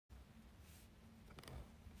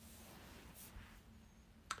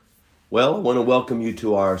Well, I want to welcome you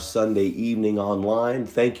to our Sunday evening online.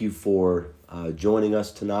 Thank you for joining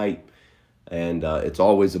us tonight. And it's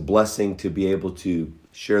always a blessing to be able to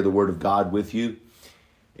share the Word of God with you.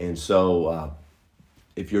 And so,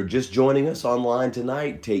 if you're just joining us online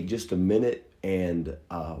tonight, take just a minute and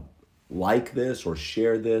like this or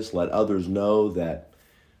share this. Let others know that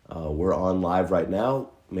we're on live right now.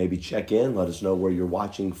 Maybe check in, let us know where you're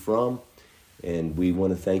watching from. And we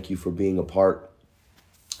want to thank you for being a part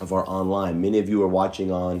of our online. Many of you are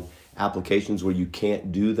watching on applications where you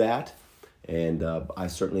can't do that, and I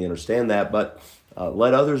certainly understand that, but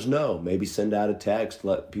let others know. Maybe send out a text,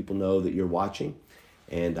 let people know that you're watching,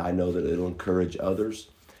 and I know that it'll encourage others.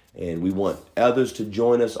 And we want others to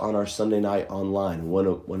join us on our Sunday night online.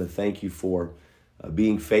 Want to thank you for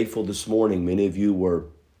being faithful this morning. Many of you were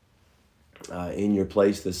in your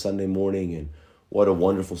place this Sunday morning, and what a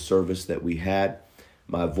wonderful service that we had.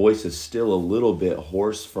 My voice is still a little bit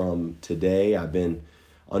hoarse from today. I've been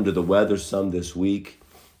under the weather some this week,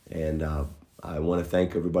 and I want to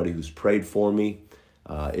thank everybody who's prayed for me.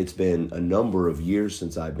 It's been a number of years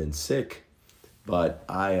since I've been sick, but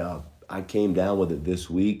I came down with it this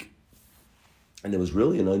week, and it was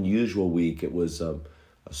really an unusual week. It was a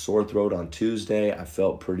sore throat on Tuesday. I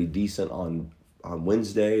felt pretty decent on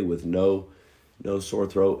Wednesday with no sore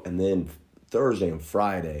throat, and then Thursday and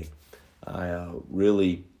Friday, I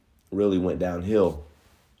really went downhill.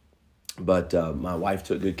 But my wife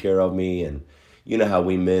took good care of me, and you know how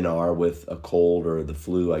we men are with a cold or the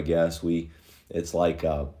flu. I guess it's like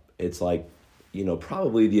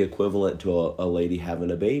probably the equivalent to a lady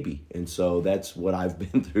having a baby, and so that's what I've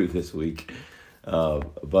been through this week.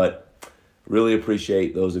 But really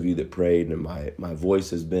appreciate those of you that prayed, and my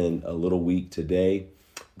voice has been a little weak today.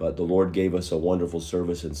 But the Lord gave us a wonderful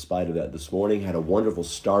service in spite of that this morning. Had a wonderful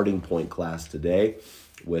starting point class today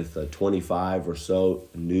with 25 or so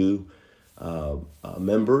new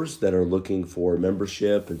members that are looking for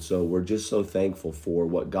membership. And so we're just so thankful for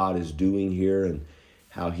what God is doing here and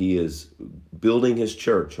how he is building his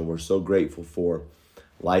church. And we're so grateful for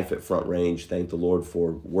life at Front Range. Thank the Lord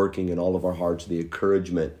for working in all of our hearts, the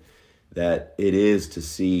encouragement that it is to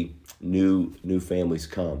see new families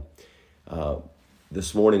come.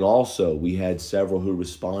 This morning also, we had several who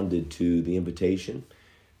responded to the invitation,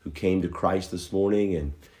 who came to Christ this morning.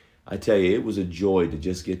 And I tell you, it was a joy to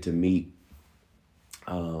just get to meet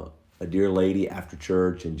a dear lady after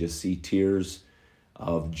church and just see tears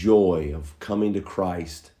of joy of coming to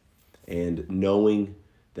Christ and knowing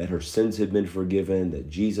that her sins had been forgiven, that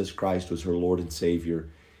Jesus Christ was her Lord and Savior.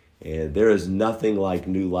 And there is nothing like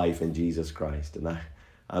new life in Jesus Christ. And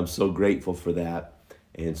I'm so grateful for that.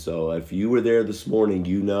 And so if you were there this morning,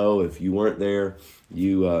 you know. If you weren't there,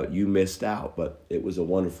 you missed out. But it was a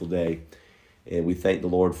wonderful day, and we thank the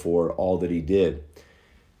Lord for all that he did.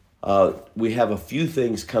 We have a few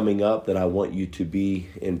things coming up that I want you to be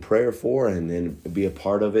in prayer for and then be a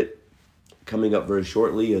part of it. Coming up very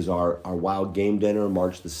shortly is our Wild Game Dinner,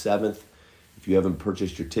 March the 7th. If you haven't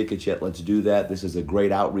purchased your tickets yet, let's do that. This is a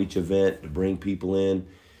great outreach event to bring people in,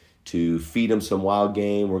 to feed them some wild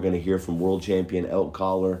game. We're going to hear from world champion elk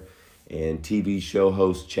caller and TV show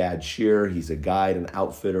host Chad Shearer. He's a guide and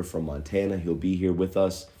outfitter from Montana. He'll be here with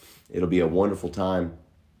us. It'll be a wonderful time,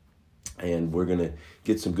 and we're going to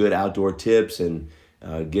get some good outdoor tips and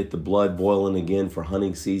get the blood boiling again for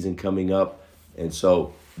hunting season coming up. And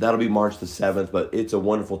so that'll be March the 7th, but it's a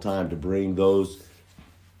wonderful time to bring those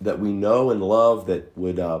that we know and love that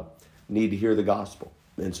would need to hear the gospel.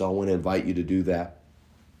 And so I want to invite you to do that.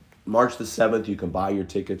 March the 7th, you can buy your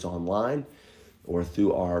tickets online or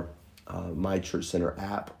through our My Church Center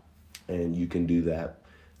app, and you can do that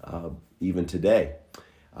even today.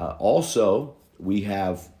 Also, we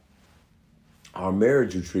have our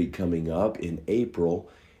marriage retreat coming up in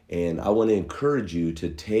April, and I want to encourage you to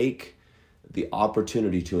take the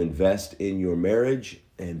opportunity to invest in your marriage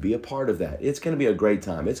and be a part of that. It's going to be a great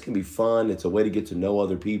time. It's going to be fun. It's a way to get to know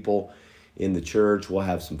other people in the church. We'll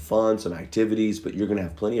have some fun, some activities, but you're going to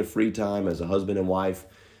have plenty of free time as a husband and wife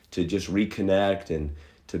to just reconnect and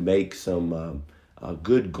to make some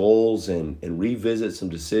good goals and revisit some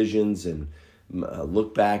decisions and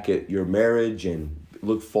look back at your marriage and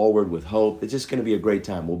look forward with hope. It's just going to be a great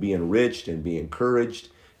time. We'll be enriched and be encouraged,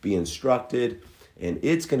 be instructed, and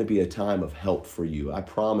it's going to be a time of help for you. I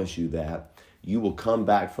promise you that. You will come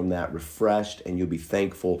back from that refreshed, and you'll be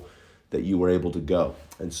thankful that you were able to go.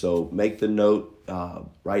 And so make the note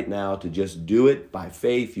right now to just do it by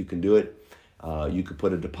faith. You can do it. You could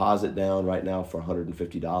put a deposit down right now for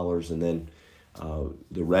 $150 and then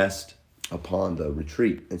the rest upon the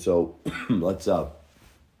retreat. And so let's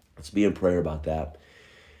be in prayer about that.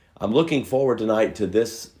 I'm looking forward tonight to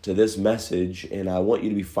this message, and I want you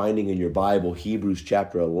to be finding in your Bible Hebrews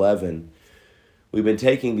chapter 11. We've been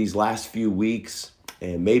taking these last few weeks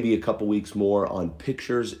and maybe a couple weeks more on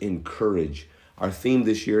pictures in courage. Our theme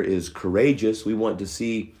this year is courageous. We want to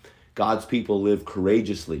see God's people live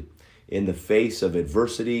courageously in the face of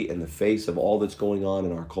adversity, in the face of all that's going on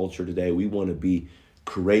in our culture today. We want to be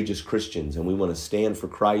courageous Christians, and we want to stand for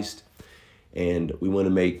Christ, and we want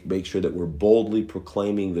to make sure that we're boldly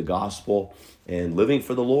proclaiming the gospel and living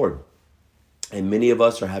for the Lord. And many of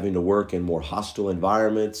us are having to work in more hostile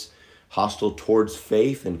environments, hostile towards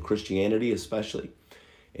faith and Christianity especially.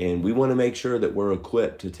 And we want to make sure that we're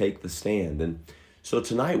equipped to take the stand. And so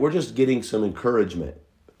tonight we're just getting some encouragement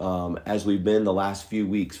as we've been the last few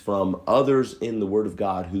weeks from others in the Word of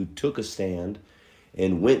God who took a stand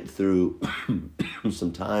and went through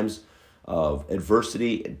some times of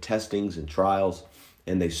adversity and testings and trials,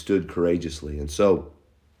 and they stood courageously. And so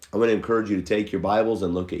I'm going to encourage you to take your Bibles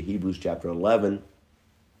and look at Hebrews chapter 11.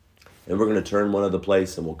 And we're going to turn one other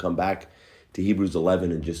place, and we'll come back to Hebrews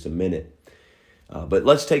 11 in just a minute. But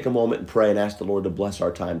let's take a moment and pray and ask the Lord to bless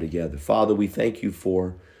our time together. Father, we thank you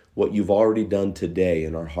for what you've already done today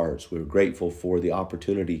in our hearts. We're grateful for the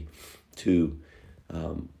opportunity to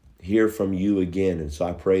hear from you again. And so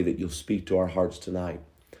I pray that you'll speak to our hearts tonight.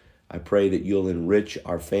 I pray that you'll enrich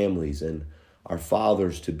our families and our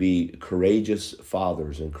fathers to be courageous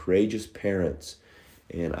fathers and courageous parents.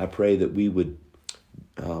 And I pray that we would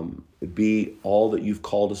be all that you've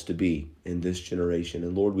called us to be in this generation.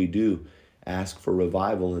 And Lord, we do ask for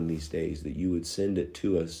revival in these days, that you would send it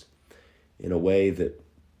to us in a way that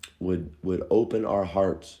would open our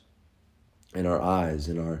hearts and our eyes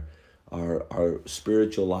and our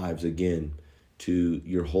spiritual lives again to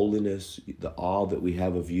your holiness, the awe that we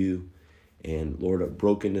have of you, and Lord, a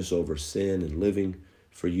brokenness over sin and living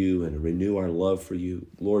for you, and renew our love for you.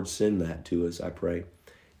 Lord, send that to us, I pray.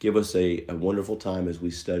 Give us a wonderful time as we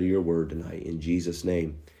study your word tonight. In Jesus'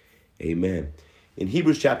 name, amen. In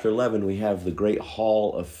Hebrews chapter 11, we have the great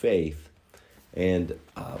hall of faith. And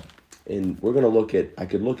we're going to look at, I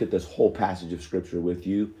could look at this whole passage of scripture with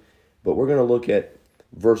you, but we're going to look at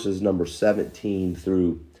verses number 17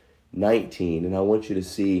 through 19. And I want you to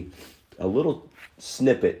see a little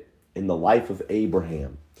snippet in the life of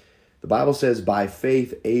Abraham. The Bible says, by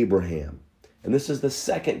faith, Abraham. And this is the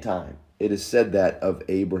second time it is said that of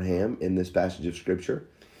Abraham in this passage of scripture.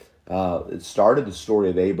 It started the story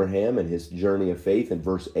of Abraham and his journey of faith in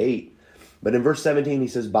verse 8. But in verse 17, he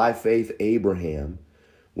says, by faith, Abraham,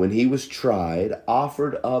 when he was tried,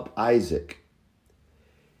 offered up Isaac.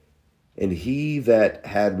 And he that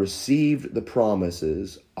had received the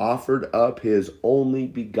promises offered up his only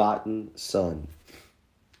begotten son,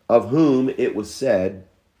 of whom it was said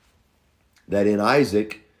that in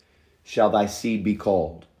Isaac shall thy seed be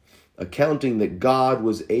called, accounting that God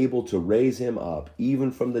was able to raise him up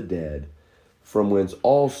even from the dead, from whence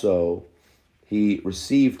also he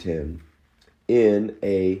received him in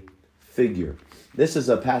a figure. This is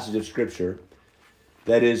a passage of scripture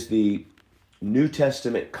that is the New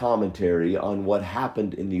Testament commentary on what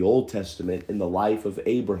happened in the Old Testament in the life of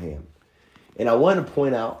Abraham. And I want to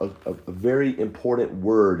point out a very important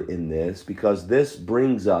word in this, because this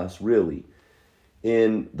brings us really,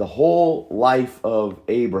 in the whole life of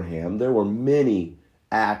Abraham, there were many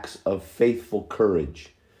acts of faithful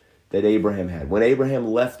courage that Abraham had. When Abraham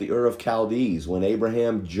left the Ur of Chaldees, when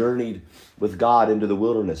Abraham journeyed with God into the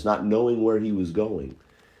wilderness, not knowing where he was going,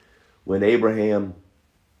 when Abraham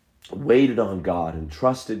waited on God and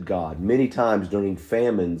trusted God many times during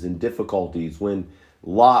famines and difficulties, when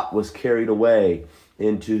Lot was carried away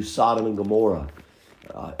into Sodom and Gomorrah,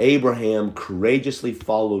 Abraham courageously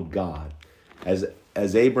followed God.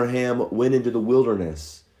 As Abraham went into the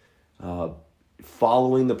wilderness,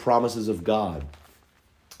 following the promises of God,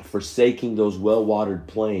 forsaking those well-watered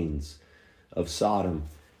plains of Sodom,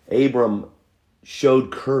 Abram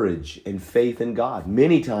showed courage and faith in God.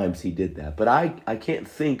 Many times he did that. But I can't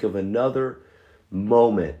think of another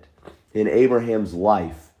moment in Abraham's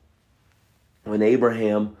life when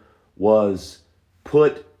Abraham was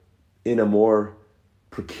put in a more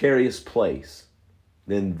precarious place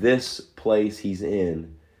than this place he's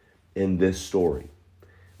in this story.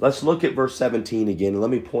 Let's look at verse 17 again. Let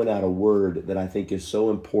me point out a word that I think is so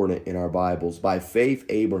important in our Bibles. By faith,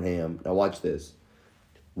 Abraham, now watch this,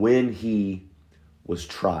 when he was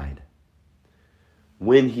tried.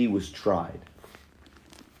 When he was tried.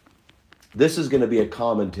 This is going to be a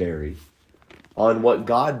commentary on what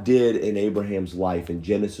God did in Abraham's life in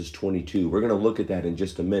Genesis 22. We're going to look at that in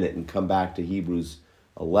just a minute and come back to Hebrews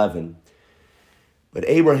 11. But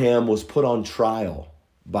Abraham was put on trial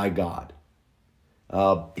by God.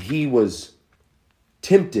 He was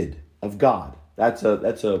tempted of God. That's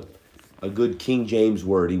a good King James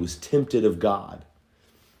word. He was tempted of God.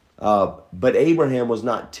 But Abraham was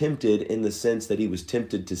not tempted in the sense that he was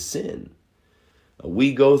tempted to sin.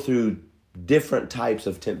 We go through different types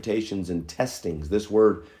of temptations and testings. This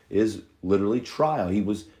word is literally trial. He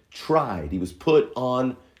was tried. He was put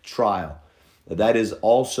on trial. That is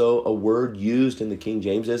also a word used in the King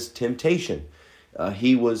James as temptation.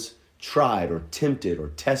 He was tried or tempted or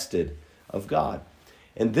tested of God.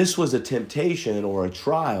 And this was a temptation or a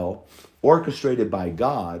trial orchestrated by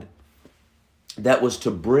God that was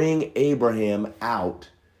to bring Abraham out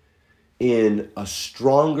in a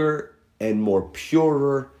stronger and more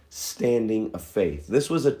purer standing of faith. This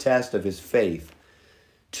was a test of his faith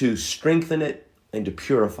to strengthen it and to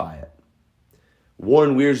purify it.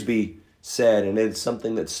 Warren Wiersbe said, and it's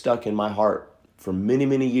something that stuck in my heart for many,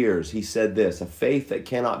 many years, he said this: a faith that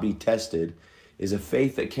cannot be tested is a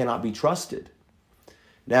faith that cannot be trusted.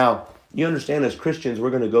 Now, you understand, as Christians, we're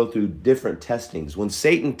going to go through different testings. When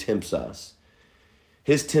Satan tempts us,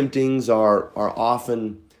 his temptings are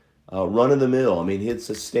often run-of-the-mill. I mean, it's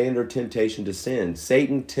a standard temptation to sin.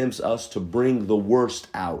 Satan tempts us to bring the worst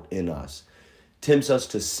out in us, tempts us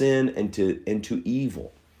to sin and to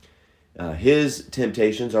evil. His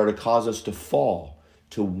temptations are to cause us to fall,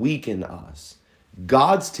 to weaken us.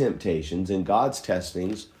 God's temptations and God's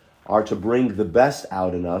testings are to bring the best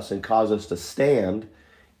out in us and cause us to stand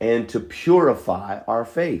and to purify our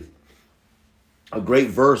faith. A great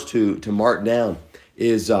verse to mark down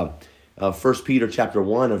is 1 Peter chapter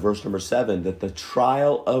 1 and verse number 7, that the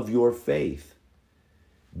trial of your faith,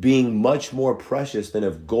 being much more precious than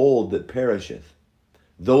of gold that perisheth,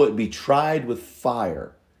 though it be tried with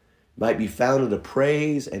fire, might be found unto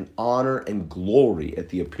praise and honor and glory at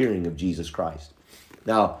the appearing of Jesus Christ.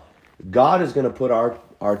 Now, God is going to put our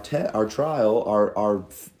trial,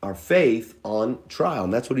 our faith on trial.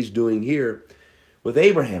 And that's what he's doing here with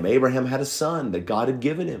Abraham. Abraham had a son that God had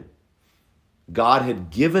given him. God had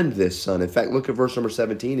given this son. In fact, look at verse number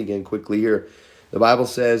 17 again quickly here. The Bible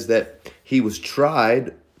says that he was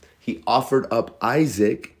tried. He offered up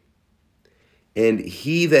Isaac, and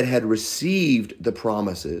he that had received the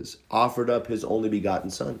promises offered up his only begotten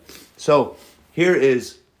son. So here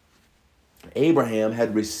is Abraham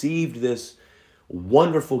had received this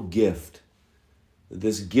wonderful gift,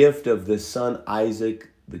 this gift of this son Isaac,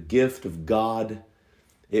 the gift of God.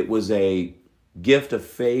 It was a gift of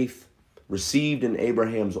faith received in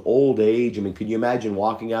Abraham's old age. I mean, could you imagine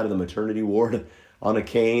walking out of the maternity ward on a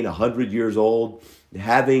cane, 100 years old,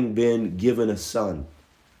 having been given a son?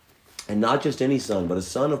 And not just any son, but a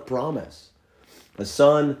son of promise. A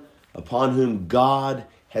son upon whom God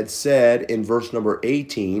had said in verse number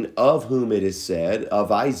 18, of whom it is said,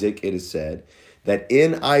 of Isaac it is said, that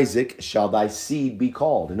in Isaac shall thy seed be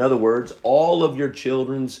called. In other words, all of your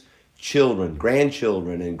children's children,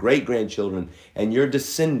 grandchildren, and great-grandchildren, and your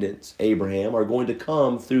descendants, Abraham, are going to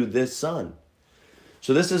come through this son.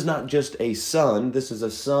 So this is not just a son, this is a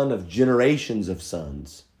son of generations of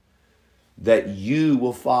sons that you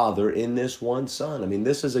will father in this one son. I mean,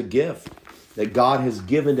 this is a gift that God has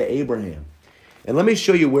given to Abraham. And let me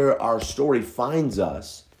show you where our story finds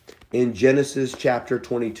us in Genesis chapter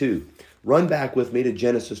 22. Run back with me to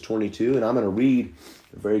Genesis 22, and I'm going to read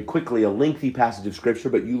very quickly a lengthy passage of Scripture,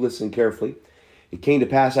 but you listen carefully. It came to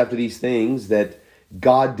pass after these things that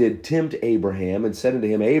God did tempt Abraham and said unto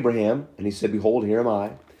him, Abraham, and he said, Behold, here am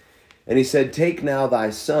I. And he said, Take now thy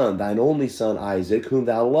son, thine only son Isaac, whom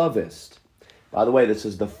thou lovest. By the way, this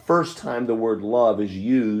is the first time the word love is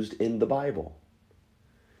used in the Bible.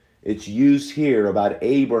 It's used here about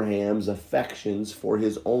Abraham's affections for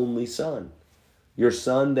his only son, your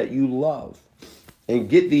son that you love. And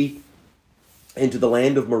get thee into the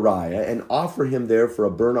land of Moriah, and offer him there for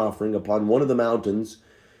a burnt offering upon one of the mountains,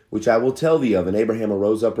 which I will tell thee of. And Abraham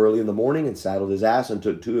arose up early in the morning, and saddled his ass, and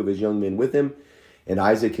took 2 of his young men with him, and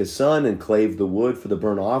Isaac his son, and clave the wood for the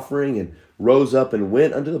burnt offering, and rose up and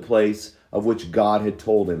went unto the place of which God had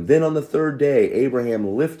told him. Then on the 3rd day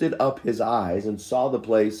Abraham lifted up his eyes, and saw the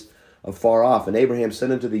place afar off. And Abraham said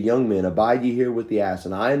unto the young men, Abide ye here with the ass,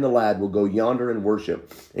 and I and the lad will go yonder and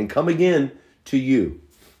worship, and come again to you.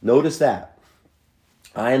 Notice that.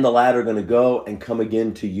 I and the lad are going to go and come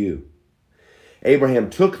again to you. Abraham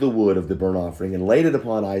took the wood of the burnt offering and laid it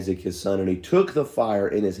upon Isaac his son, and he took the fire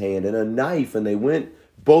in his hand and a knife, and they went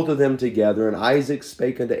both of them together. And Isaac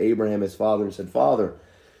spake unto Abraham his father and said, Father.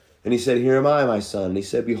 And he said, Here am I, my son. And he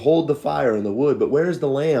said, Behold the fire and the wood, but where is the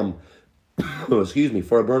lamb,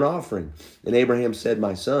 for a burnt offering? And Abraham said,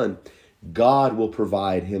 My son, God will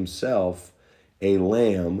provide himself a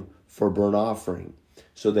lamb for burnt offering.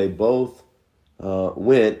 So they both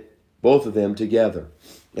went, both of them together.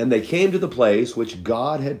 And they came to the place which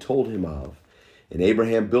God had told him of. And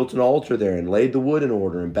Abraham built an altar there and laid the wood in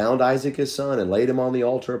order and bound Isaac his son and laid him on the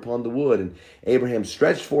altar upon the wood. And Abraham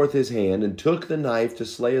stretched forth his hand and took the knife to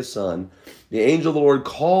slay his son. The angel of the Lord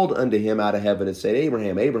called unto him out of heaven and said,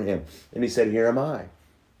 Abraham, Abraham. And he said, Here am I.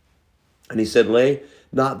 And he said, Lay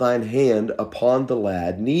not thine hand upon the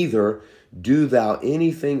lad, neither do thou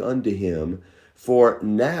anything unto him. For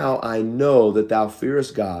now I know that thou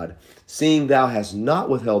fearest God, seeing thou hast not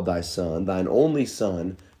withheld thy son, thine only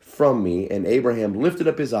son, from me. And Abraham lifted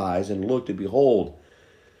up his eyes and looked, and behold,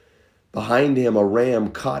 behind him a ram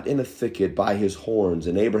caught in a thicket by his horns.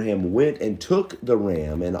 And Abraham went and took the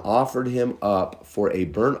ram and offered him up for a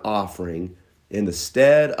burnt offering in the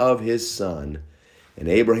stead of his son. And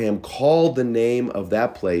Abraham called the name of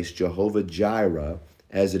that place Jehovah Jireh,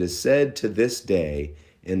 as it is said to this day,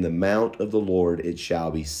 in the mount of the Lord it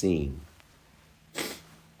shall be seen.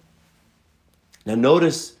 Now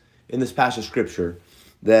notice in this passage of scripture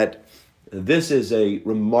that this is a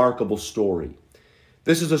remarkable story.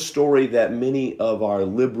 This is a story that many of our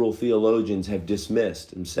liberal theologians have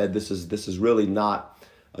dismissed and said this is really not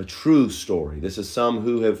a true story. This is some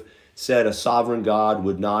who have said a sovereign God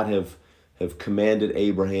would not have commanded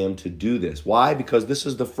Abraham to do this. Why? Because this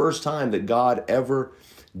is the first time that God ever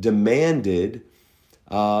demanded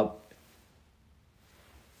a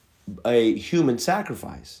human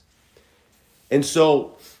sacrifice. And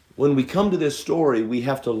so when we come to this story, we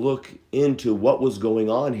have to look into what was going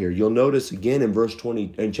on here. You'll notice again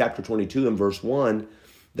in chapter 22 and verse 1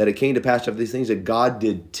 that it came to pass after these things that God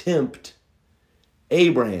did tempt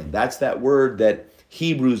Abraham. That's that word that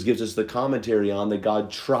Hebrews gives us the commentary on, that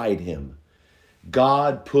God tried him.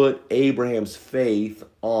 God put Abraham's faith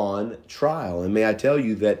on trial. And may I tell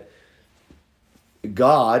you that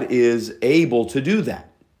God is able to do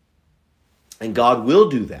that. And God will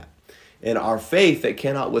do that. And our faith that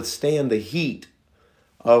cannot withstand the heat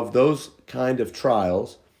of those kind of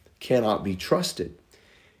trials cannot be trusted.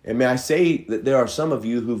 And may I say that there are some of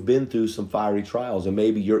you who've been through some fiery trials, and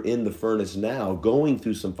maybe you're in the furnace now going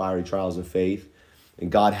through some fiery trials of faith,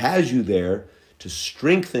 and God has you there to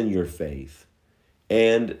strengthen your faith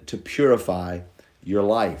and to purify your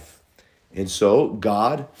life. And so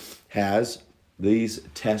God has these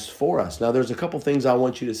tests for us. Now there's a couple things I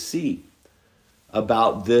want you to see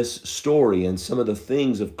about this story and some of the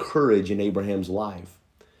things of courage in Abraham's life.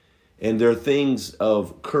 And there are things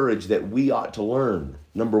of courage that we ought to learn.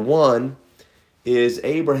 Number one is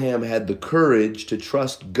Abraham had the courage to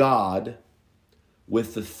trust God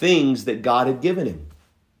with the things that God had given him.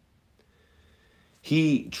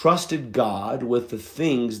 He trusted God with the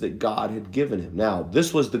things that God had given him. Now,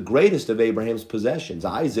 this was the greatest of Abraham's possessions.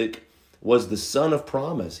 Isaac was the son of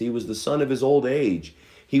promise. He was the son of his old age.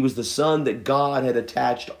 He was the son that God had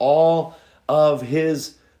attached all of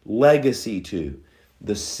his legacy to.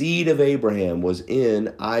 The seed of Abraham was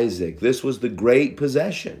in Isaac. This was the great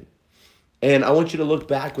possession. And I want you to look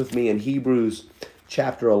back with me in Hebrews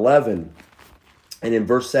chapter 11. And in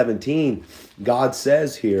verse 17, God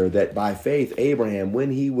says here that by faith, Abraham,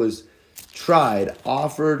 when he was tried,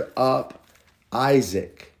 offered up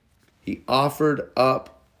Isaac. He offered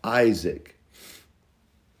up Isaac.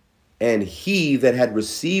 And he that had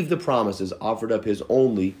received the promises offered up his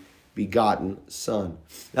only begotten son.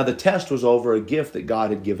 Now the test was over a gift that God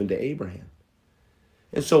had given to Abraham.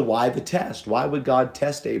 And so why the test? Why would God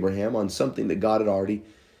test Abraham on something that God had already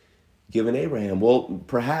given Abraham? Well,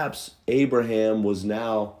 perhaps Abraham was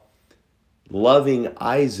now loving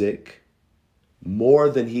Isaac more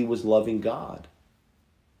than he was loving God.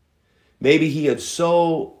 Maybe he had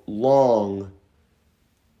so long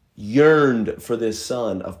yearned for this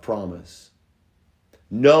son of promise,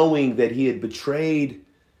 knowing that he had betrayed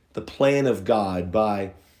the plan of God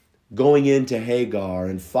by going into Hagar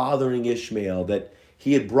and fathering Ishmael, that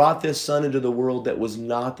he had brought this son into the world that was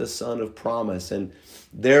not the son of promise, and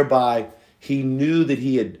thereby he knew that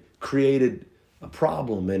he had created a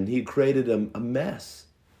problem and he created a mess.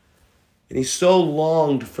 And he so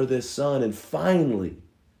longed for this son, and finally,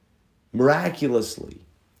 miraculously,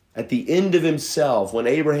 at the end of himself, when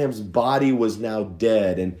Abraham's body was now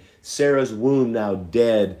dead and Sarah's womb now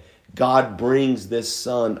dead, God brings this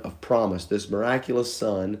son of promise, this miraculous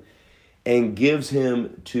son, and gives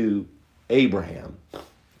him to Abraham.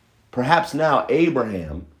 Perhaps now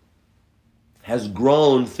Abraham has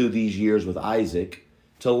grown through these years with Isaac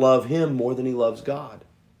to love him more than he loves God.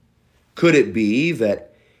 Could it be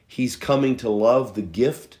that he's coming to love the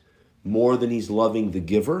gift more than he's loving the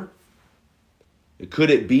giver?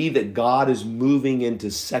 Could it be that God is moving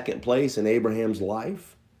into second place in Abraham's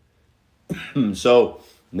life? So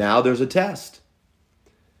now there's a test.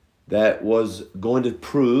 that was going to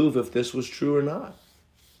prove if this was true or not.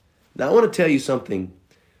 Now, I want to tell you something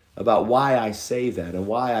about why I say that and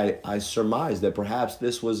why I surmise that perhaps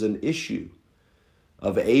this was an issue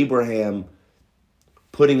of Abraham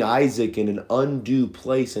putting Isaac in an undue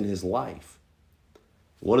place in his life.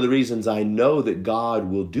 One of the reasons I know that God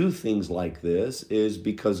will do things like this is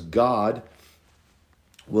because God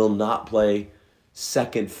will not play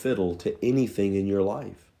second fiddle to anything in your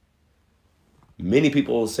life. Many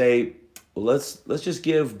people will say, well, let's just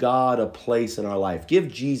give God a place in our life.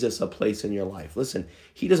 Give Jesus a place in your life. Listen,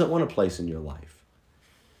 he doesn't want a place in your life.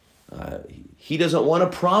 He doesn't want a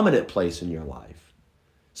prominent place in your life.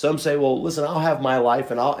 Some say, well, listen, I'll have my life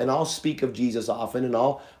and I'll speak of Jesus often and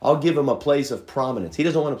I'll give him a place of prominence. He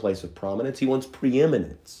doesn't want a place of prominence. He wants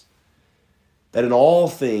preeminence. That in all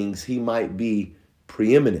things he might be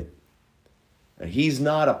preeminent. Now, he's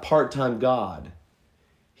not a part-time God.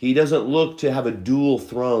 He doesn't look to have a dual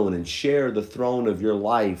throne and share the throne of your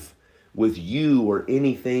life with you or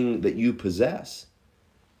anything that you possess.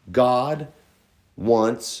 God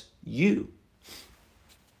wants you.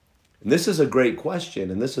 And this is a great question,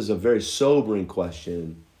 and this is a very sobering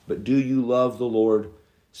question, but do you love the Lord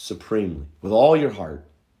supremely? With all your heart,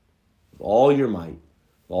 with all your might,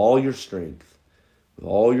 with all your strength, with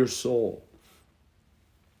all your soul?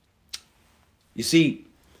 You see,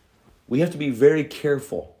 we have to be very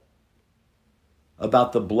careful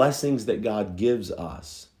about the blessings that God gives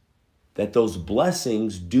us, that those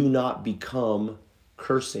blessings do not become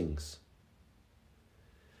cursings.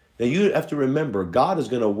 Now you have to remember, God is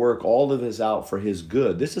going to work all of this out for his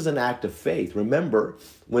good. This is an act of faith. Remember,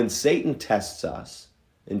 when Satan tests us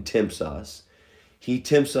and tempts us, he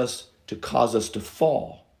tempts us to cause us to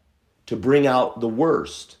fall, to bring out the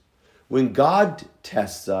worst. When God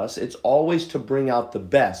tests us, it's always to bring out the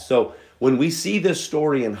best. So when we see this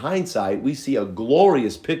story in hindsight, we see a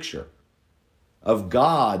glorious picture of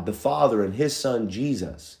God, the Father, and his Son,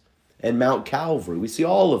 Jesus, and Mount Calvary. We see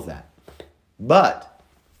all of that. But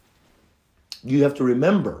you have to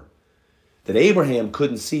remember that Abraham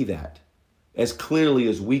couldn't see that as clearly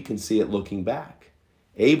as we can see it looking back.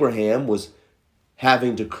 Abraham was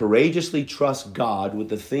having to courageously trust God with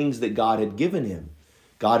the things that God had given him.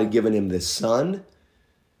 God had given him this son.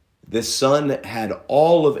 This son had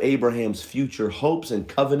all of Abraham's future hopes and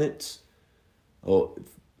covenants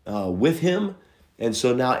with him. And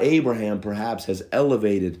so now Abraham perhaps has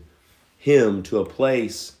elevated him to a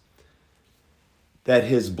place that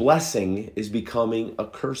his blessing is becoming a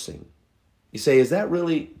cursing. You say, is that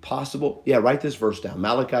really possible? Yeah, write this verse down.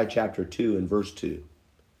 Malachi chapter 2 and verse 2.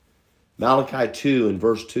 Malachi 2 and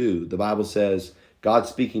verse 2, the Bible says, God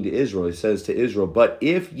speaking to Israel, he says to Israel, but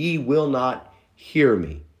if ye will not hear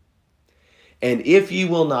me, and if ye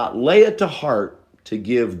will not lay it to heart to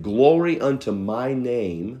give glory unto my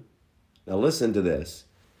name. Now listen to this.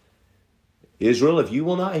 Israel, if you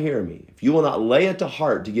will not hear me, if you will not lay it to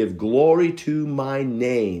heart to give glory to my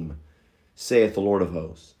name, saith the Lord of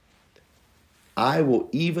hosts, I will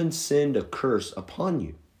even send a curse upon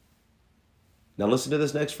you. Now listen to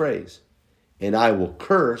this next phrase. And I will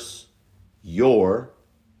curse your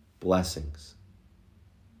blessings.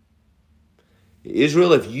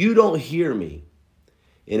 Israel, if you don't hear me,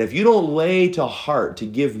 and if you don't lay to heart to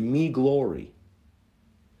give me glory,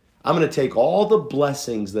 I'm going to take all the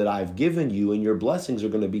blessings that I've given you, and your blessings are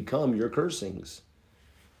going to become your cursings.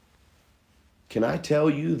 Can I tell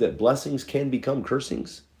you that blessings can become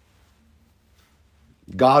cursings?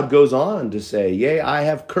 God goes on to say, yea, I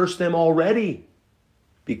have cursed them already,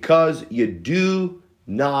 because you do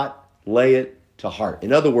not lay it to heart.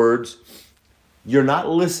 In other words, you're not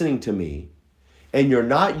listening to me, and you're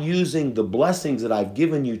not using the blessings that I've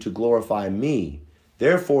given you to glorify me.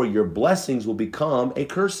 Therefore, your blessings will become a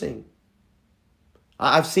cursing.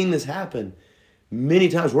 I've seen this happen many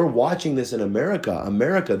times. We're watching this in America.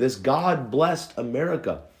 America, this God-blessed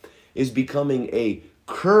America, is becoming a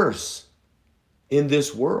curse in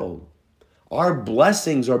this world. Our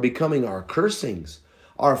blessings are becoming our cursings.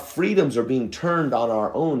 Our freedoms are being turned on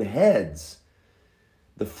our own heads.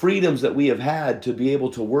 The freedoms that we have had to be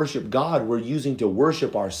able to worship God, we're using to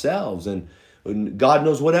worship ourselves. And God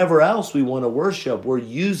knows whatever else we want to worship, we're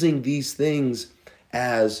using these things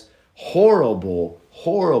as horrible,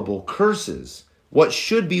 horrible curses. What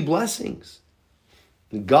should be blessings.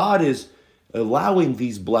 God is allowing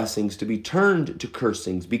these blessings to be turned to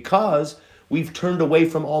cursings because we've turned away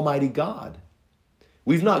from Almighty God.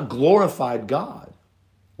 We've not glorified God.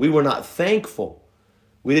 We were not thankful.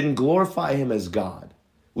 We didn't glorify him as God.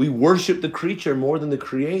 We worshiped the creature more than the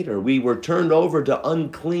creator. We were turned over to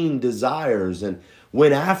unclean desires, and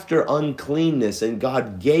went after uncleanness, and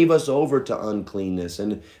God gave us over to uncleanness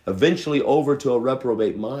and eventually over to a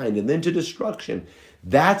reprobate mind and then to destruction.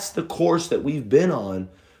 That's the course that we've been on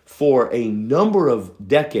for a number of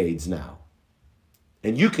decades now.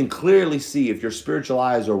 And you can clearly see, if your spiritual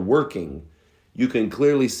eyes are working, you can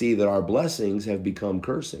clearly see that our blessings have become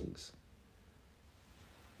cursings.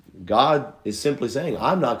 God is simply saying,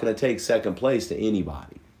 I'm not going to take second place to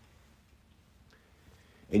anybody.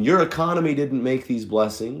 And your economy didn't make these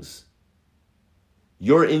blessings.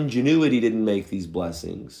 Your ingenuity didn't make these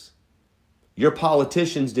blessings. Your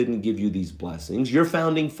politicians didn't give you these blessings. Your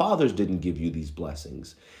founding fathers didn't give you these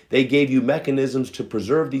blessings. They gave you mechanisms to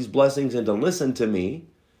preserve these blessings and to listen to me,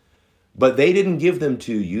 but they didn't give them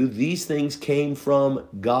to you. These things came from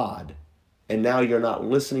God, and now you're not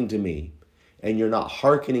listening to me, and you're not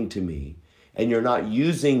hearkening to me, and you're not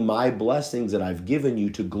using my blessings that I've given you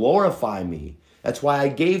to glorify me. That's why I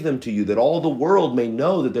gave them to you, that all the world may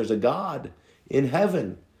know that there's a God in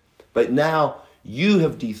heaven. But now you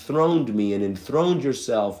have dethroned me and enthroned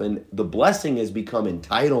yourself, and the blessing has become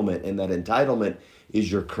entitlement, and that entitlement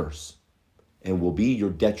is your curse and will be your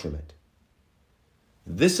detriment.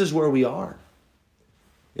 This is where we are.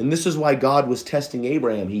 And this is why God was testing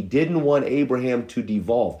Abraham. He didn't want Abraham to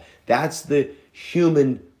devolve. That's the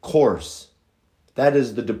human course. That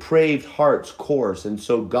is the depraved heart's course. And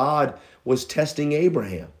so God was testing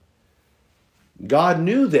Abraham. God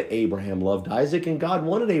knew that Abraham loved Isaac, and God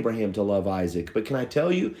wanted Abraham to love Isaac. But can I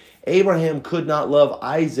tell you, Abraham could not love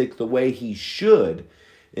Isaac the way he should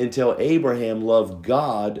until Abraham loved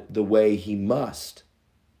God the way he must.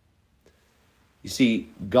 You see,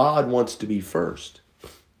 God wants to be first.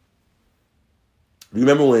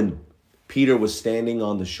 Remember when Peter was standing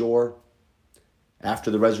on the shore after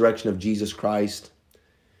the resurrection of Jesus Christ?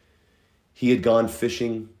 He had gone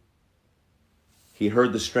fishing. He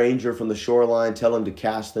heard the stranger from the shoreline tell him to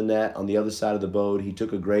cast the net on the other side of the boat. He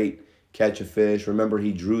took a great catch of fish. Remember,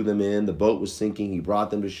 he drew them in. The boat was sinking. He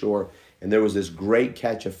brought them to shore, and there was this great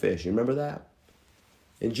catch of fish. You remember that?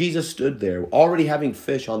 And Jesus stood there, already having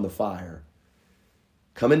fish on the fire.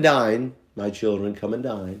 Come and dine, my children, come and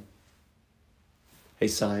dine. Hey,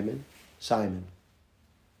 Simon, Simon,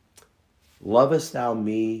 lovest thou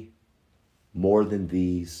me more than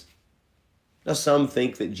these? Now, some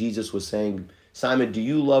think that Jesus was saying, Simon, do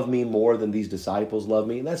you love me more than these disciples love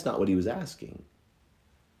me? And that's not what he was asking.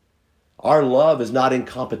 Our love is not in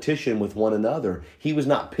competition with one another. He was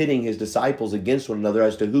not pitting his disciples against one another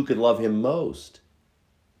as to who could love him most.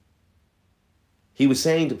 He was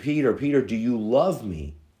saying to Peter, Peter, do you love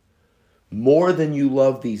me more than you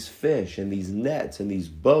love these fish and these nets and these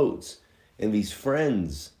boats and these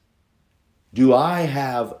friends? Do I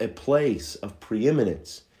have a place of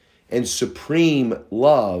preeminence and supreme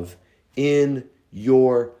love in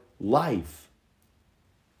your life?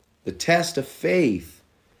 The test of faith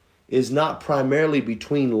is not primarily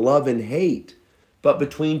between love and hate, but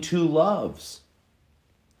between two loves.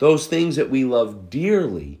 Those things that we love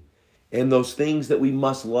dearly and those things that we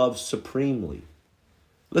must love supremely.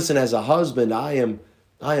 Listen, as a husband, I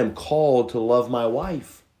am called to love my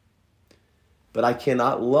wife, but I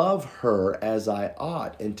cannot love her as I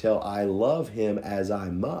ought until I love him as I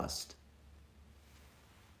must.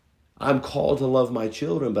 I'm called to love my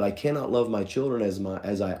children, but I cannot love my children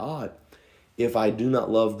as I ought if I do not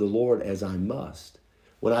love the Lord as I must.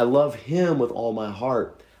 When I love him with all my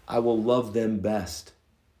heart, I will love them best.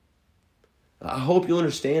 I hope you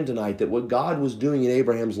understand tonight that what God was doing in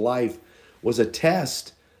Abraham's life was a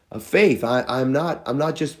test of faith. I'm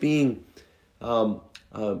not just being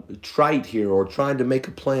trite here or trying to make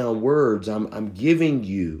a play on words. I'm giving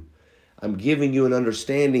you an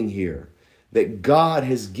understanding here that God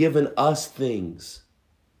has given us things,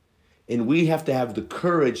 and we have to have the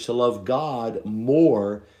courage to love God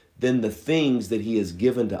more than the things that he has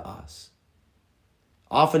given to us.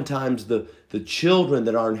 Oftentimes, the children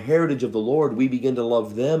that are in heritage of the Lord, we begin to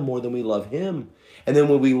love them more than we love him. And then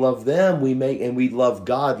when we love them, we love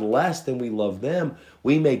God less than we love them,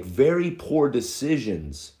 we make very poor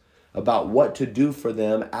decisions about what to do for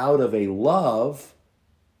them out of a love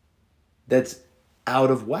that's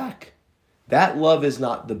out of whack. That love is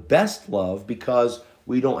not the best love because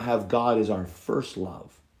we don't have God as our first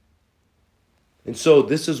love. And so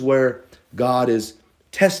this is where God is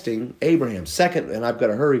testing Abraham. Second, and I've got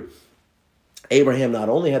to hurry, Abraham not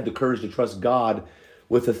only had the courage to trust God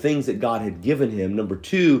with the things that God had given him. Number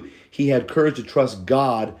two, he had courage to trust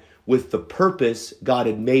God with the purpose God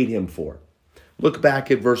had made him for. Look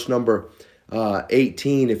back at verse number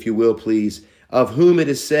 18, if you will, please. Of whom it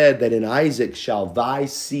is said that in Isaac shall thy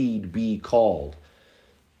seed be called.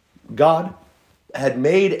 God had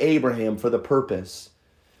made Abraham for the purpose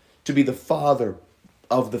to be the father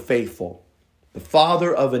of the faithful, the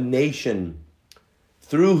father of a nation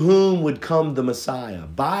through whom would come the Messiah,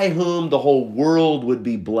 by whom the whole world would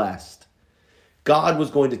be blessed. God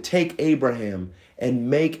was going to take Abraham and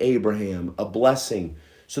make Abraham a blessing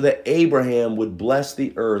so that Abraham would bless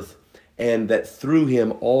the earth and that through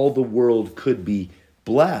him all the world could be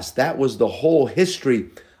blessed. That was the whole history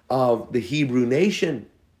of the Hebrew nation.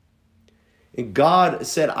 And God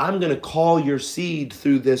said, I'm going to call your seed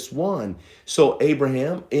through this one. So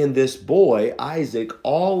Abraham, in this boy, Isaac,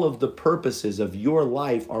 all of the purposes of your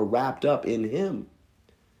life are wrapped up in him.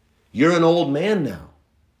 You're an old man now.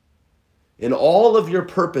 And all of your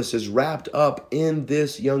purpose is wrapped up in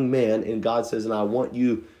this young man. And God says, and I want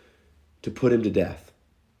you to put him to death.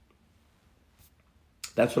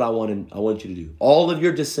 That's what I want you to do. All of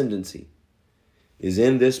your descendancy is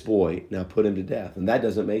in this boy. Now put him to death. And that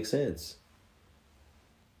doesn't make sense.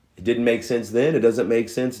 It didn't make sense then. It doesn't make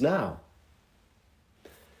sense now.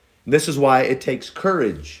 This is why it takes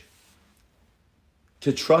courage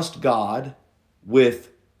to trust God with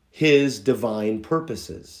his divine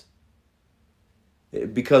purposes.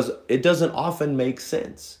 Because it doesn't often make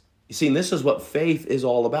sense. You see, and this is what faith is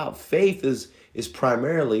all about. Faith is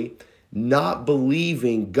primarily not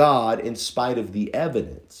believing God in spite of the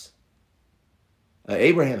evidence.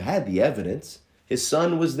 Abraham had the evidence. His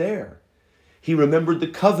son was there. He remembered the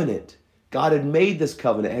covenant. God had made this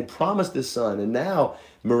covenant, had promised his son, and now,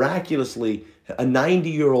 miraculously, a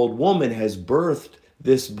 90-year-old woman has birthed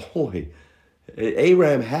this boy.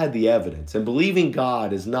 Abraham had the evidence, and believing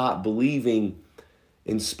God is not believing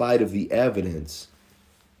in spite of the evidence.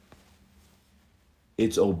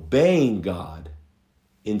 It's obeying God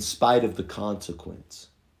in spite of the consequence.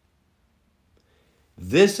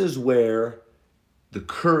 This is where the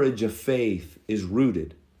courage of faith is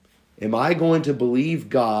rooted. Am I going to believe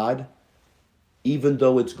God even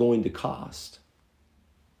though it's going to cost?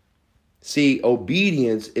 See,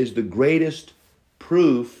 obedience is the greatest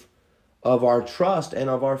proof of our trust and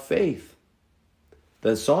of our faith.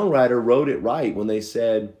 The songwriter wrote it right when they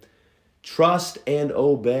said, trust and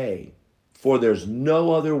obey, for there's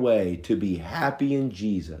no other way to be happy in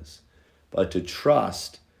Jesus but to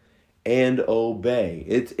trust and obey.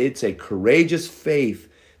 It's a courageous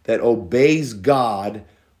faith that obeys God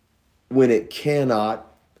when it cannot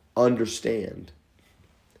understand.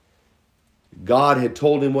 God had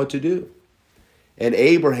told him what to do. And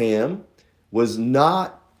Abraham was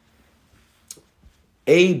not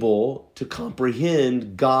able to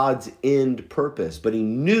comprehend God's end purpose, but he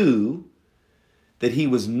knew that he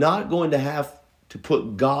was not going to have to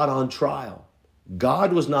put God on trial.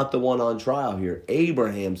 God was not the one on trial here.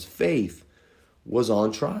 Abraham's faith was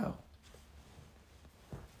on trial.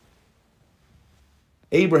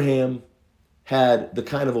 Abraham had the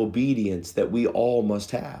kind of obedience that we all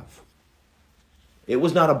must have. It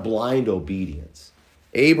was not a blind obedience.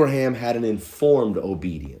 Abraham had an informed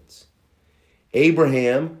obedience.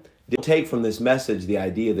 Abraham didn't take from this message the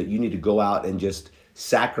idea that you need to go out and just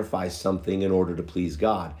sacrifice something in order to please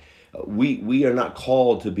God. We are not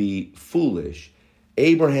called to be foolish.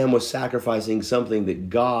 Abraham was sacrificing something that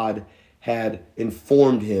God had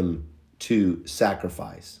informed him to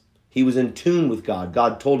sacrifice. He was in tune with God.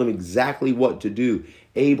 God told him exactly what to do.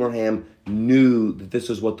 Abraham knew that this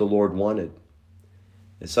is what the Lord wanted.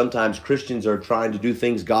 And sometimes Christians are trying to do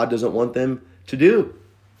things God doesn't want them to do.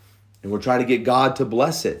 And we're trying to get God to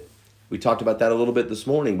bless it. We talked about that a little bit this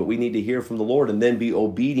morning, but we need to hear from the Lord and then be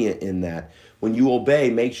obedient in that. When you obey,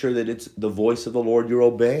 make sure that it's the voice of the Lord you're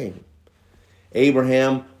obeying.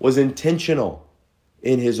 Abraham was intentional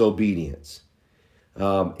in his obedience.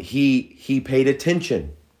 He paid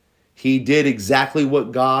attention. He did exactly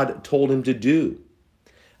what God told him to do.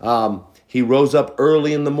 He rose up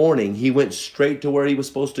early in the morning. He went straight to where he was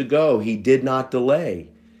supposed to go. He did not delay.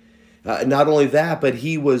 Not only that, but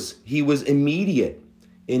he was immediate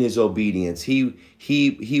in his obedience.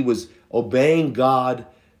 He was obeying God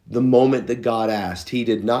the moment that God asked. He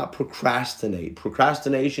did not procrastinate.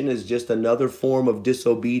 Procrastination is just another form of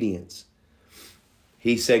disobedience.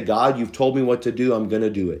 He said, God, you've told me what to do. I'm going to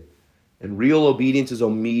do it. And real obedience is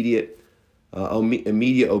immediate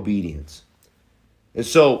obedience. And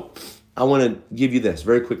so I want to give you this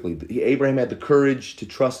very quickly. Abraham had the courage to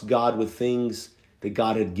trust God with things that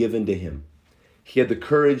God had given to him. He had the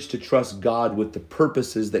courage to trust God with the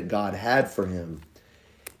purposes that God had for him.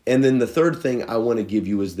 And then the third thing I want to give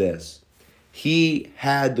you is this. He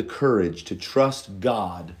had the courage to trust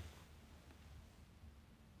God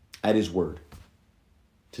at his word.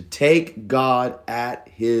 To take God at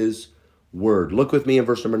his word. Look with me in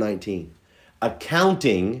verse number 19.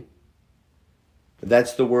 Accounting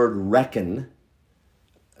That's the word reckon,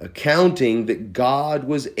 accounting that God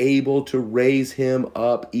was able to raise him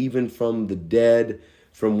up even from the dead,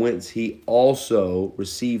 from whence he also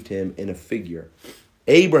received him in a figure.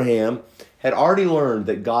 Abraham had already learned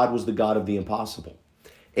that God was the God of the impossible.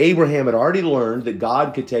 Abraham had already learned that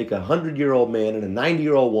God could take a 100-year-old man and a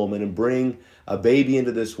 90-year-old woman and bring a baby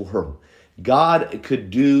into this world. God could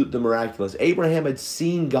do the miraculous. Abraham had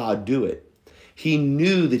seen God do it. He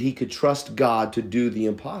knew that he could trust God to do the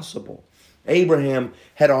impossible. Abraham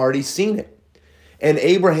had already seen it. And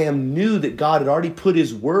Abraham knew that God had already put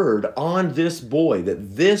his word on this boy,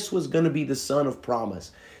 that this was going to be the son of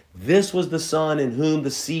promise. This was the son in whom the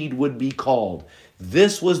seed would be called.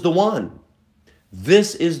 This was the one.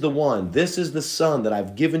 This is the one. This is the son that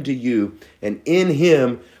I've given to you, and in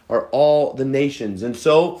him are all the nations. And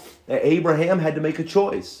so Abraham had to make a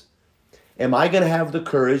choice. Am I going to have the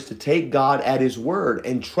courage to take God at his word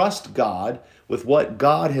and trust God with what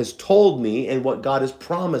God has told me and what God has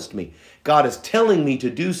promised me? God is telling me to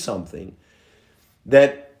do something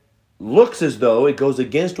that looks as though it goes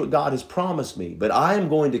against what God has promised me, but I am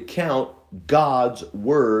going to count God's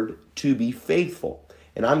word to be faithful.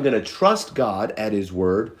 And I'm going to trust God at his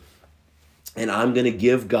word, and I'm going to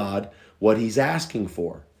give God what he's asking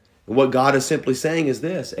for. And what God is simply saying is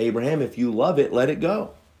this: Abraham, if you love it, let it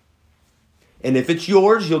go. And if it's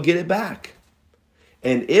yours, you'll get it back.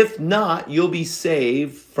 And if not, you'll be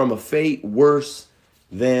saved from a fate worse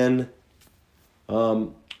than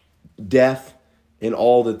death and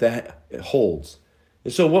all that holds.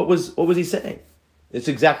 And so what was he saying? It's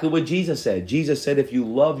exactly what Jesus said. Jesus said, if you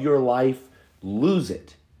love your life, lose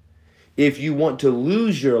it. If you want to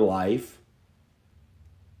lose your life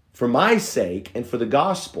for my sake and for the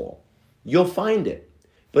gospel, you'll find it.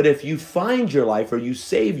 But if you find your life or you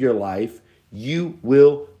save your life, you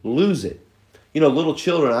will lose it. You know, little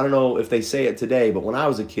children, I don't know if they say it today, but when I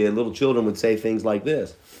was a kid, little children would say things like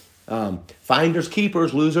this: finders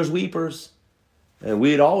keepers, losers weepers. And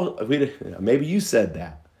maybe you said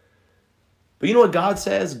that. But you know what God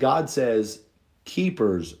says? God says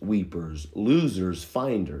keepers, weepers, losers,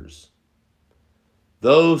 finders.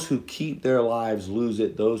 Those who keep their lives lose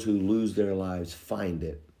it. Those who lose their lives find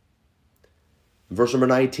it. Verse number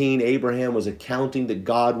 19, Abraham was accounting that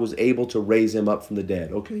God was able to raise him up from the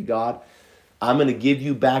dead. Okay, God, I'm going to give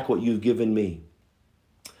you back what you've given me.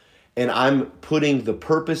 And I'm putting the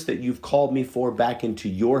purpose that you've called me for back into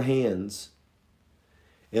your hands.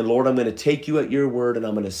 And Lord, I'm going to take you at your word, and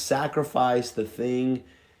I'm going to sacrifice the thing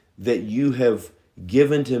that you have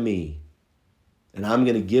given to me. And I'm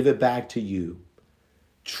going to give it back to you,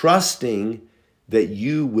 trusting that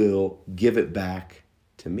you will give it back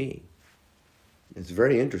to me. It's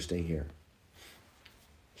very interesting here.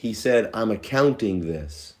 He said, I'm accounting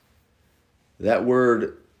this. That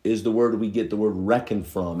word is the word we get the word reckon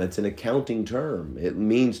from. It's an accounting term. It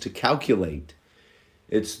means to calculate.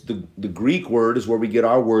 It's the Greek word is where we get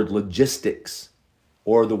our word logistics,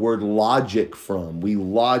 or the word logic from. We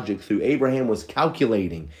logic through. Abraham was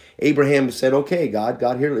calculating. Abraham said, okay,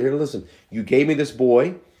 God, here, listen. You gave me this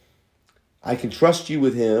boy. I can trust you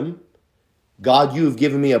with him. God, you have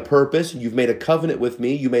given me a purpose. You've made a covenant with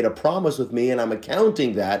me. You made a promise with me, and I'm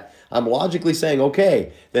accounting that. I'm logically saying,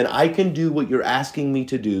 okay, then I can do what you're asking me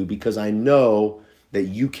to do, because I know that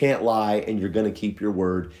you can't lie and you're going to keep your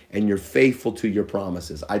word and you're faithful to your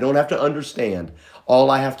promises. I don't have to understand. All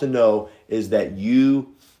I have to know is that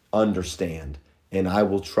you understand, and I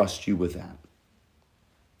will trust you with that.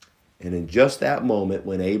 And in just that moment,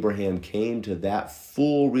 when Abraham came to that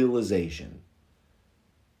full realization,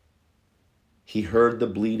 he heard the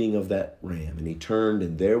bleating of that ram, and he turned,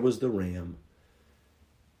 and there was the ram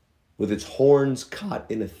with its horns caught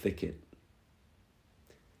in a thicket.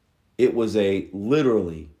 It was a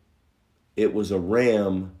ram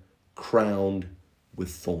crowned with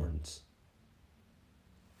thorns.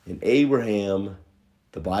 And Abraham,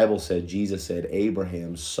 the Bible said, Jesus said,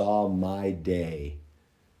 Abraham saw my day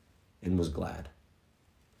and was glad.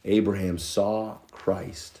 Abraham saw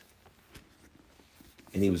Christ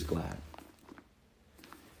and he was glad.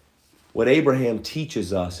 What Abraham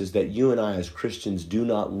teaches us is that you and I as Christians do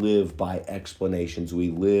not live by explanations. We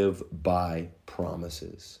live by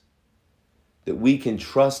promises. That we can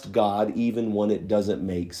trust God even when it doesn't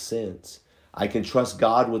make sense. I can trust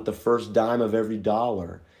God with the first dime of every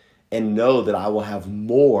dollar and know that I will have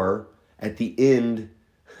more at the end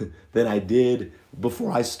than I did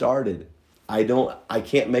before I started. I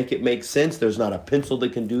can't make it make sense. There's not a pencil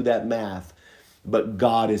that can do that math, but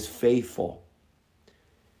God is faithful.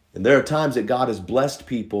 And there are times that God has blessed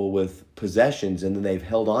people with possessions, and then they've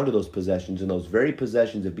held on to those possessions, and those very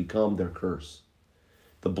possessions have become their curse.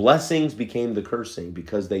 The blessings became the cursing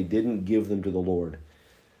because they didn't give them to the Lord.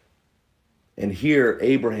 And here,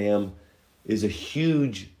 Abraham is a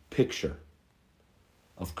huge picture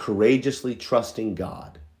of courageously trusting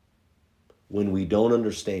God when we don't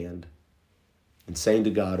understand and saying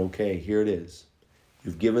to God, okay, here it is.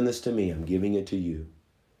 You've given this to me. I'm giving it to you.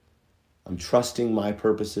 I'm trusting my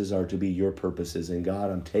purposes are to be your purposes. And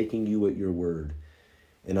God, I'm taking you at your word.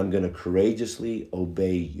 And I'm going to courageously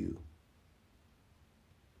obey you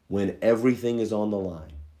when everything is on the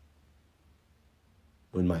line,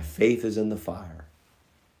 when my faith is in the fire.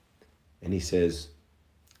 And he says,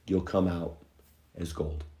 you'll come out as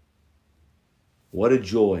gold. What a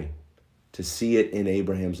joy to see it in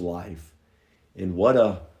Abraham's life. And what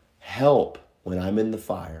a help when I'm in the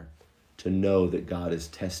fire to know that God is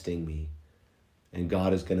testing me and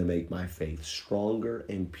God is going to make my faith stronger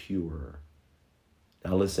and purer.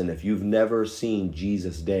 Now listen, if you've never seen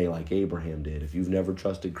Jesus' day like Abraham did, if you've never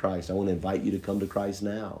trusted Christ, I want to invite you to come to Christ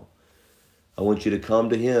now. I want you to come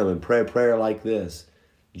to him and pray a prayer like this.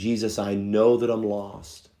 Jesus, I know that I'm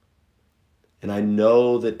lost. And I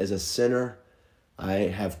know that as a sinner, I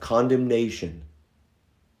have condemnation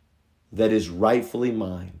that is rightfully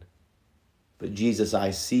mine. But Jesus,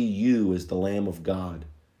 I see you as the Lamb of God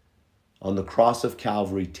on the cross of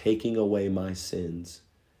Calvary, taking away my sins,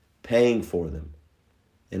 paying for them.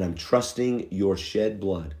 And I'm trusting your shed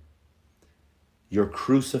blood, your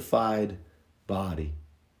crucified body,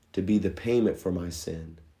 to be the payment for my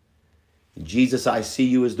sin. And Jesus, I see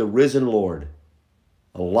you as the risen Lord,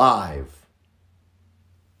 alive,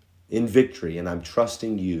 in victory, and I'm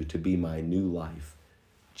trusting you to be my new life.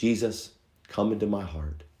 Jesus, come into my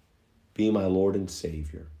heart. Be my Lord and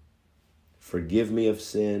Savior. Forgive me of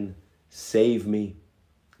sin, save me,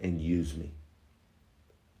 and use me.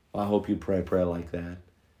 I hope you pray a prayer like that.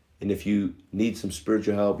 And if you need some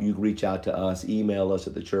spiritual help, you can reach out to us, email us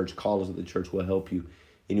at the church, call us at the church. We'll help you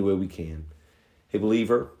any way we can. Hey,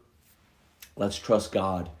 believer, let's trust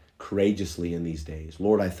God courageously in these days.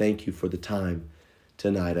 Lord, I thank you for the time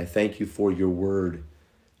tonight. I thank you for your word.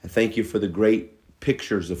 I thank you for the great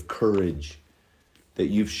pictures of courage that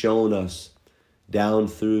you've shown us down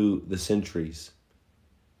through the centuries.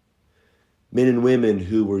 Men and women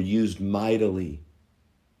who were used mightily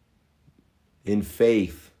in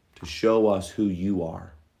faith to show us who you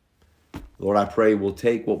are. Lord, I pray we'll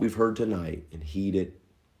take what we've heard tonight and heed it,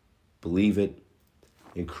 believe it,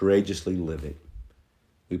 and courageously live it.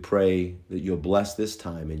 We pray that you'll bless this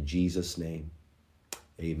time in Jesus' name.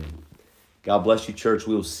 Amen. God bless you, church.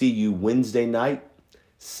 We'll see you Wednesday night,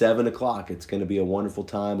 7 o'clock. It's going to be a wonderful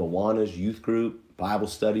time. Awana's youth group, Bible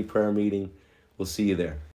study, prayer meeting. We'll see you there.